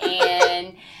night,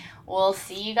 and we'll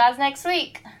see you guys next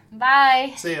week.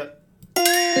 Bye. See ya.